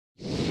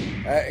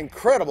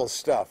Incredible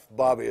stuff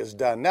Bobby has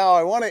done. Now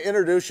I want to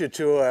introduce you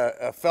to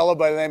a fellow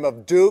by the name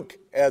of Duke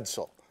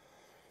Edsall.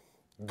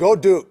 Go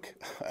Duke.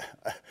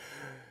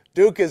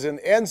 Duke is an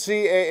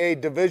NCAA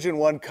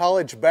Division I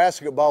college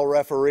basketball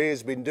referee.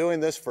 He's been doing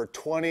this for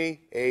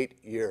 28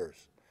 years.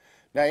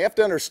 Now you have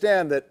to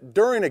understand that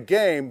during a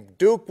game,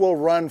 Duke will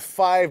run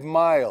 5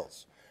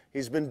 miles.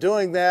 He's been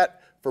doing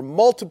that for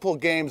multiple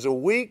games a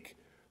week,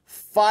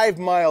 5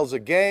 miles a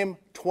game,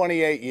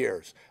 28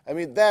 years. I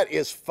mean, that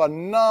is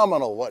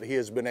phenomenal what he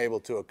has been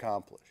able to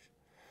accomplish.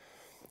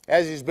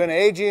 As he's been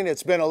aging,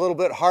 it's been a little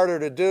bit harder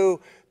to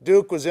do.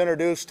 Duke was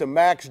introduced to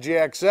Max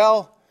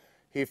GXL.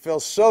 He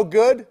feels so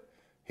good,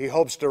 he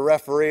hopes to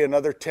referee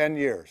another 10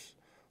 years.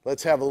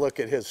 Let's have a look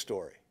at his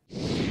story.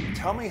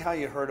 Tell me how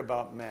you heard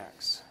about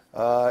Max.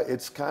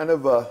 It's kind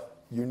of a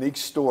unique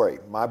story.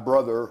 My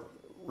brother,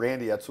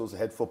 Randy Edsall, was the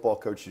head football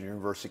coach at the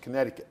University of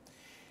Connecticut.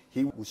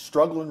 He was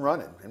struggling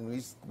running, and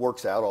he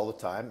works out all the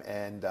time,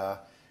 and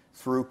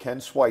through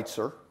Ken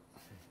Schweitzer,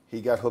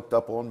 he got hooked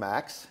up on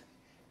Max,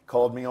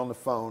 called me on the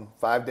phone.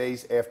 5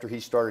 days after he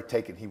started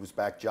taking, he was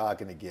back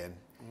jogging again.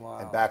 Wow.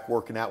 And back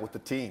working out with the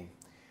team.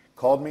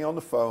 Called me on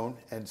the phone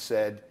and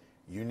said,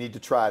 you need to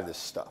try this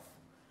stuff.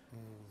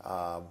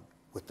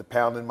 With the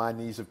pounding my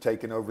knees have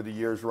taken over the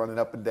years running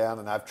up and down,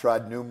 and I've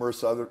tried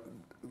numerous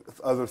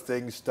other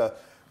things to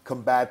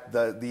combat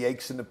the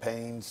aches and the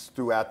pains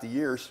throughout the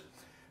years.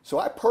 So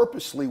I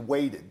purposely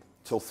waited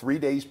till 3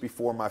 days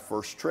before my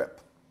first trip.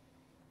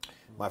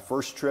 My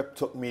first trip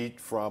took me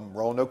from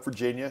Roanoke,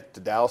 Virginia to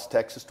Dallas,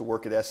 Texas to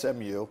work at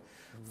SMU,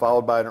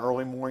 followed by an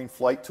early morning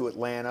flight to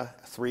Atlanta,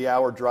 a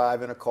 3-hour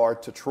drive in a car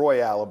to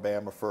Troy,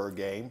 Alabama for a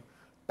game,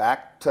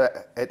 back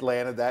to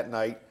Atlanta that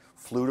night,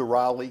 flew to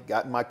Raleigh,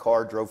 got in my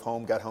car, drove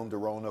home, got home to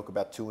Roanoke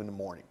about 2 in the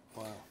morning.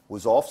 Wow.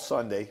 Was off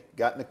Sunday,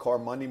 got in the car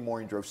Monday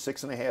morning, drove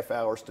 6.5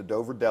 hours to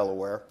Dover,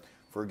 Delaware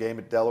for a game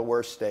at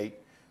Delaware State,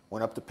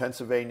 went up to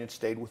Pennsylvania and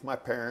stayed with my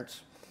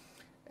parents,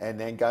 and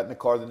then got in the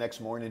car the next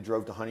morning and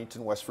drove to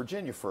Huntington, West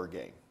Virginia for a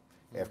game.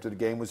 After the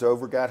game was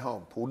over, got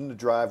home, pulled in the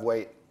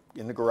driveway,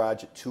 in the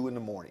garage at 2 in the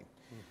morning.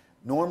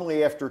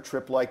 Normally after a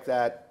trip like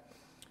that,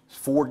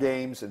 4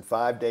 games in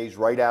 5 days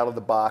right out of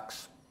the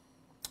box,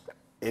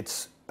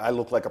 I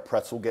look like a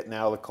pretzel getting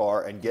out of the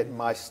car, and getting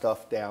my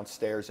stuff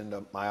downstairs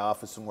into my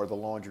office and where the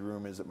laundry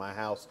room is at my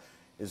house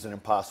is an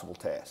impossible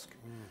task.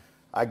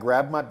 I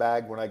grabbed my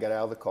bag when I got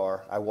out of the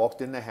car. I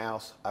walked in the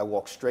house. I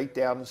walked straight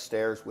down the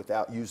stairs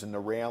without using the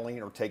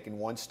railing or taking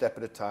one step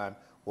at a time.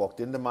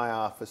 Walked into my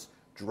office,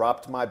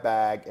 dropped my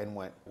bag, and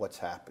went, what's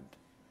happened?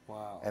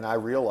 Wow. And I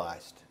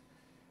realized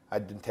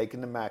I'd been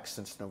taking the Max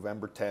since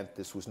November 10th.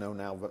 This was now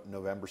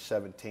November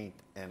 17th,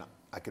 and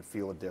I could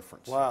feel a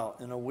difference. Wow,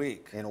 in a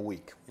week. In a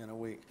week. In a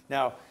week.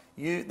 Now,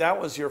 that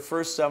was your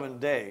first 7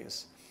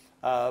 days.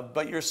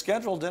 But your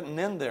schedule didn't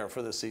end there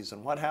for the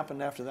season. What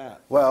happened after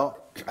that?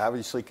 Well,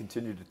 obviously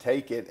continued to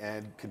take it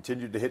and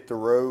continued to hit the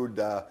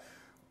road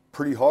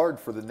pretty hard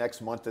for the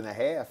next month and a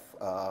half,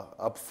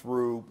 up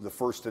through the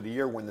first of the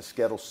year when the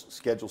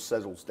schedule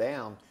settles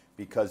down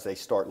because they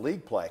start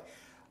league play.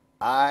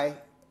 I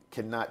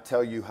cannot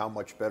tell you how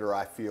much better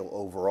I feel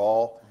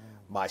overall.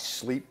 My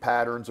sleep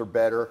patterns are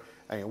better.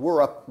 I mean,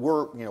 we're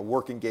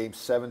working games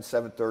 7,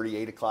 7:30,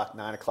 8 o'clock,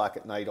 9 o'clock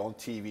at night on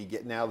TV,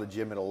 getting out of the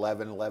gym at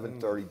 11,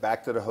 11:30,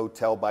 back to the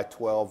hotel by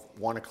 12,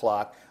 1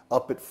 o'clock,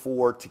 up at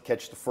 4 to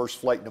catch the first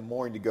flight in the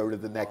morning to go to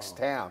the next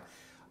town.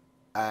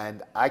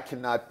 And I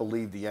cannot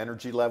believe the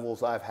energy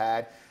levels I've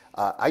had.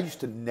 I used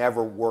to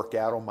never work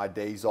out on my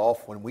days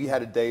off. When we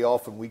had a day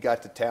off and we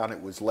got to town, it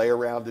was lay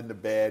around in the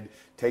bed,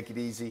 take it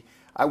easy.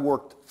 I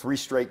worked 3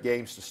 straight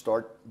games to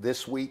start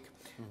this week.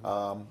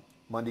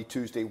 Monday,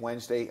 Tuesday,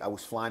 Wednesday. I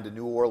was flying to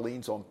New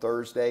Orleans on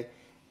Thursday,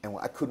 and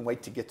I couldn't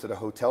wait to get to the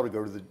hotel to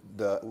go to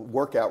the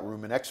workout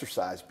room and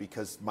exercise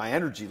because my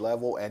energy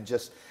level and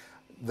just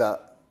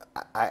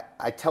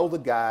I tell the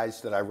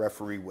guys that I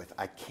referee with,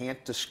 I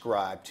can't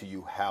describe to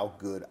you how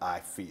good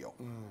I feel.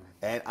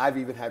 And I've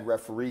even had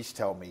referees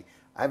tell me,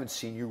 I haven't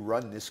seen you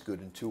run this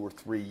good in 2 or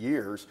 3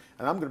 years,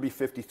 and I'm going to be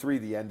 53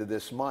 the end of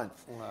this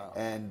month. Wow.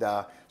 And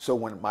so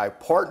when my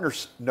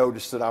partners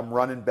notice that I'm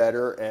running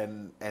better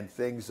and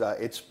things,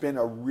 it's been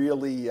a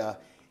really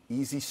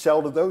easy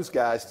sell to those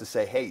guys to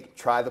say, hey,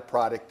 try the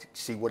product,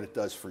 see what it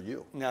does for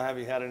you. Now, have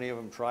you had any of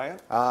them try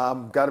it?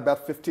 Got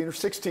about 15 or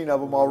 16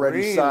 of them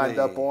already signed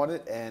up on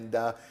it, and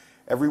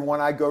everyone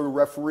I go to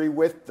referee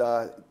with,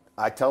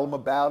 I tell them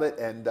about it,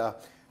 and in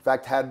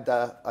fact had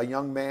a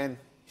young man.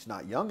 He's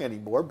not young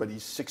anymore, but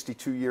he's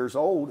 62 years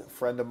old, a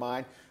friend of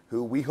mine,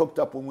 who we hooked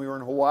up when we were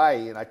in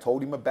Hawaii, and I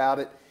told him about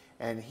it,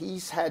 and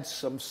he's had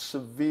some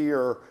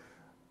severe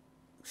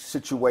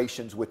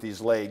situations with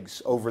his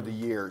legs over the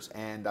years,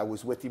 and I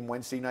was with him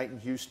Wednesday night in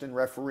Houston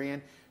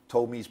refereeing,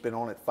 told me he's been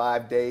on it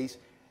 5 days,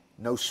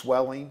 no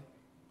swelling,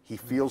 he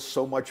feels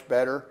so much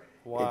better.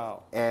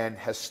 Wow. And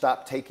has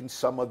stopped taking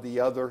some of the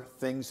other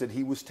things that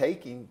he was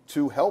taking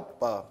to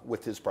help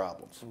with his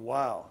problems.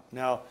 Wow.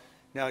 Now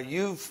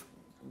you've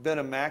been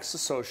a Max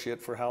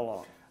associate for how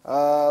long?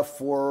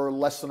 For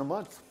less than a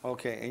month.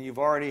 Okay, and you've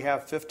already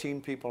have 15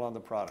 people on the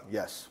product.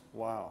 Yes.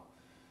 Wow.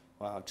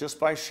 Wow, just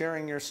by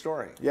sharing your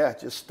story. Yeah,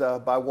 just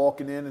by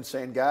walking in and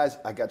saying, guys,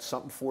 I got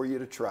something for you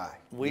to try.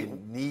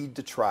 You need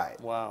to try it.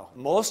 Wow.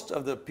 Most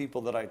of the people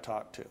that I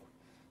talk to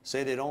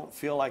say they don't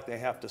feel like they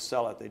have to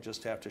sell it. They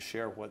just have to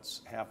share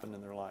what's happened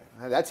in their life.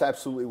 That's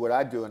absolutely what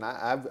I do. And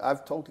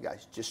I've told the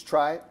guys, just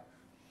try it.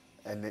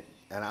 And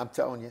I'm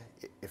telling you,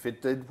 if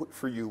it did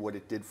for you what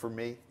it did for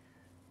me,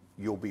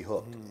 you'll be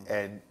hooked.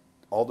 And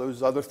all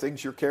those other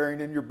things you're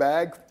carrying in your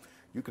bag,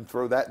 you can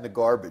throw that in the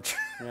garbage.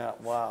 Yeah,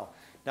 wow.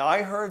 Now,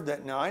 I heard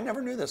that, now I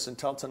never knew this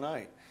until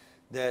tonight,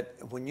 that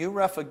when you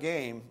ref a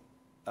game,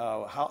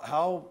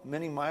 how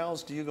many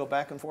miles do you go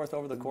back and forth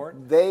over the court?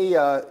 They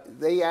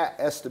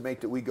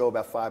estimate that we go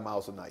about 5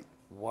 miles a night.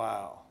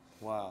 Wow,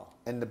 wow.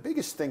 And the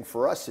biggest thing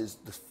for us is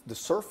the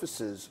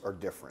surfaces are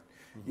different.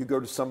 You go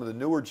to some of the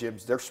newer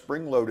gyms, they're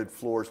spring-loaded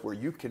floors where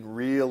you can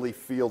really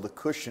feel the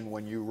cushion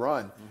when you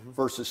run,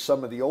 versus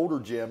some of the older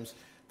gyms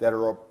that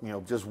are,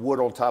 just wood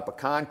on top of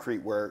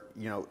concrete where,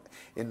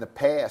 in the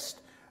past,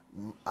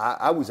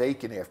 I was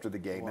aching after the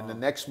game. Wow. And the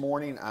next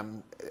morning,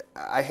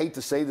 I hate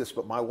to say this,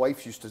 but my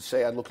wife used to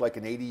say I looked like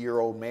an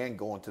 80-year-old man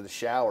going to the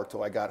shower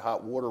till I got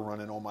hot water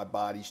running on my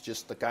body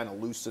just to kind of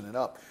loosen it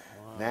up.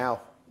 Wow.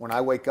 Now, when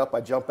I wake up,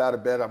 I jump out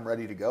of bed, I'm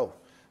ready to go.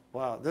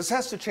 Wow, this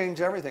has to change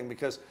everything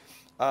because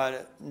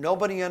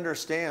nobody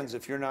understands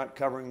if you're not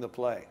covering the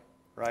play,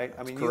 right?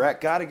 That's I mean,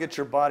 correct. You've got to get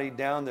your body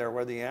down there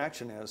where the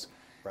action is.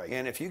 Right.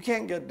 And if you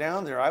can't get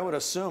down there, I would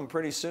assume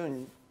pretty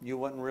soon you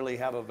wouldn't really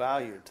have a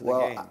value to the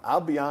game. Well, I'll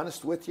be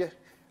honest with you.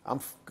 I'm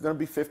going to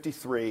be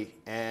 53,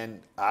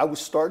 and I was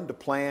starting to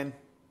plan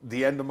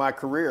the end of my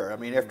career. I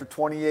mean, after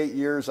 28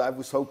 years, I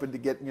was hoping to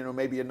get,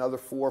 maybe another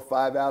 4 or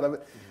 5 out of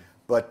it.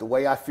 But the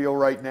way I feel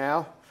right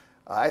now,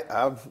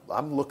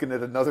 I'm looking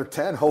at another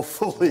 10,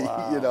 hopefully.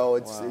 Wow.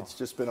 It's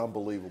just been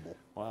unbelievable.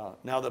 Wow.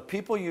 Now, the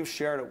people you've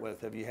shared it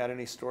with, have you had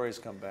any stories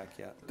come back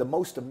yet? The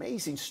most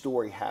amazing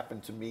story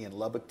happened to me in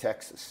Lubbock,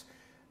 Texas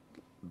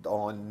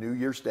on New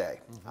Year's Day.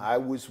 I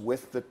was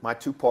with my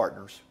 2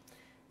 partners,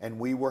 and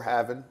we were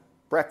having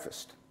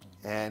breakfast.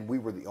 And we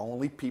were the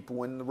only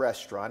people in the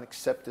restaurant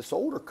except this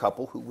older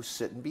couple who was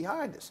sitting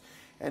behind us.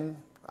 And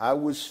I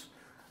was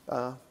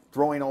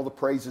throwing all the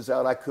praises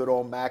out I could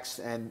on Max.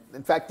 And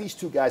in fact, these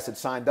 2 guys had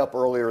signed up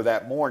earlier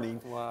that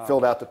morning,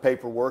 filled out the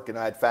paperwork, and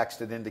I had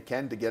faxed it into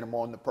Ken to get them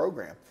on the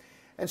program.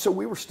 And so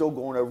we were still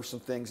going over some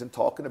things and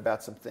talking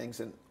about some things.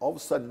 And all of a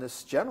sudden,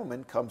 this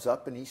gentleman comes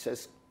up and he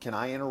says, "Can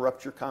I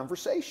interrupt your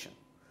conversation?"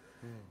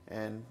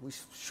 And we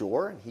said,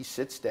 "Sure." And he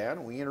sits down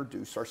and we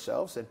introduce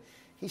ourselves. And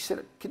he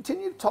said,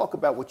 "Continue to talk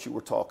about what you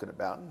were talking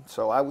about." And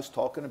so I was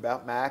talking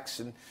about Max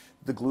and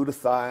the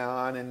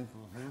glutathione and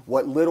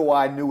what little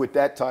I knew at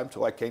that time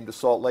till I came to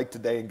Salt Lake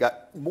today and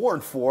got more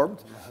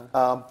informed.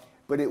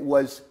 But it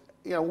was,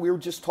 we were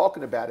just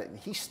talking about it. And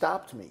he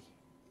stopped me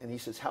and he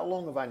says, "How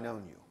long have I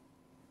known you?"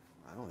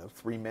 I don't know,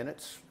 3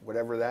 minutes,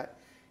 whatever that.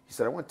 He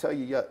said, "I want to tell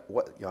you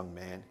what, young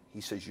man."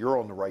 He says, "You're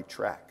on the right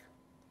track."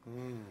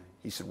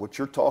 He said, "What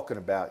you're talking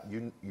about,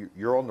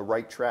 you're on the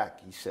right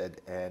track." He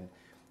said, "And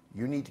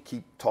you need to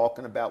keep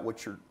talking about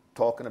what you're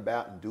talking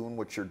about and doing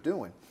what you're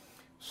doing."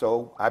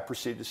 So I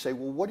proceeded to say,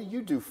 "Well, what do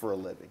you do for a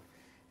living?"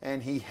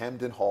 And he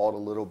hemmed and hawed a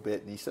little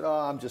bit, and he said, "Oh,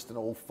 I'm just an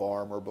old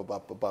farmer, blah, blah,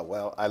 blah, blah."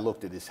 Well, I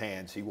looked at his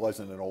hands. He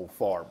wasn't an old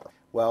farmer.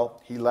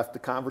 Well, he left the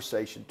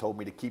conversation, told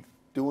me to keep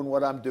doing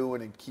what I'm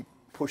doing and keep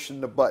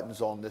pushing the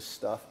buttons on this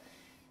stuff.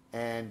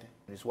 And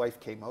his wife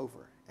came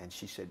over, and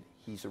she said,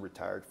 "He's a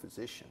retired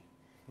physician,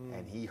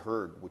 and he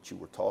heard what you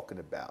were talking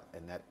about,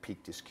 and that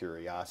piqued his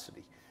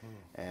curiosity."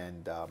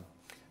 And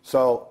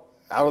so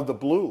out of the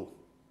blue,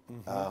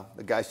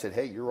 the guy said,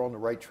 "Hey, you're on the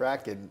right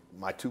track." And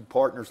my 2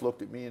 partners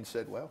looked at me and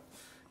said, "Well,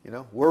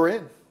 we're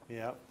in."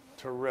 Yeah,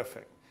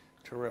 terrific,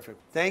 terrific.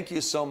 Thank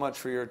you so much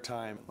for your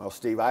time. Well,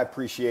 Steve, I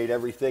appreciate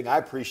everything. I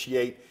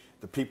appreciate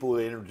the people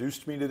that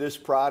introduced me to this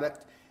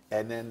product,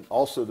 and then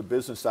also the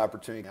business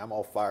opportunity. I'm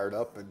all fired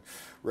up and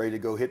ready to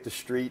go hit the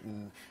street,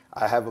 and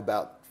I have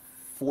about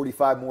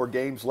 45 more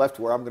games left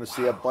where I'm going to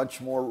see a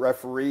bunch more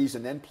referees,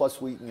 and then plus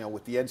we,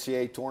 with the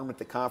NCAA tournament,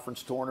 the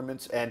conference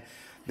tournaments, and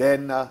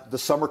then the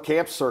summer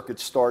camp circuit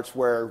starts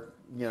where,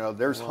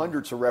 there's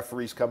hundreds of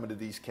referees coming to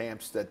these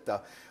camps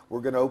that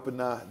we're going to open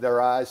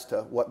their eyes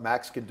to what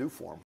Max can do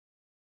for them.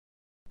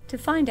 To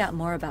find out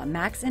more about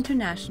Max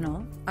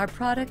International, our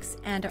products,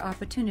 and our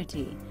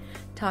opportunity,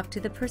 talk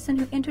to the person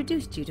who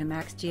introduced you to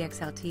Max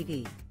GXL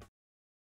TV.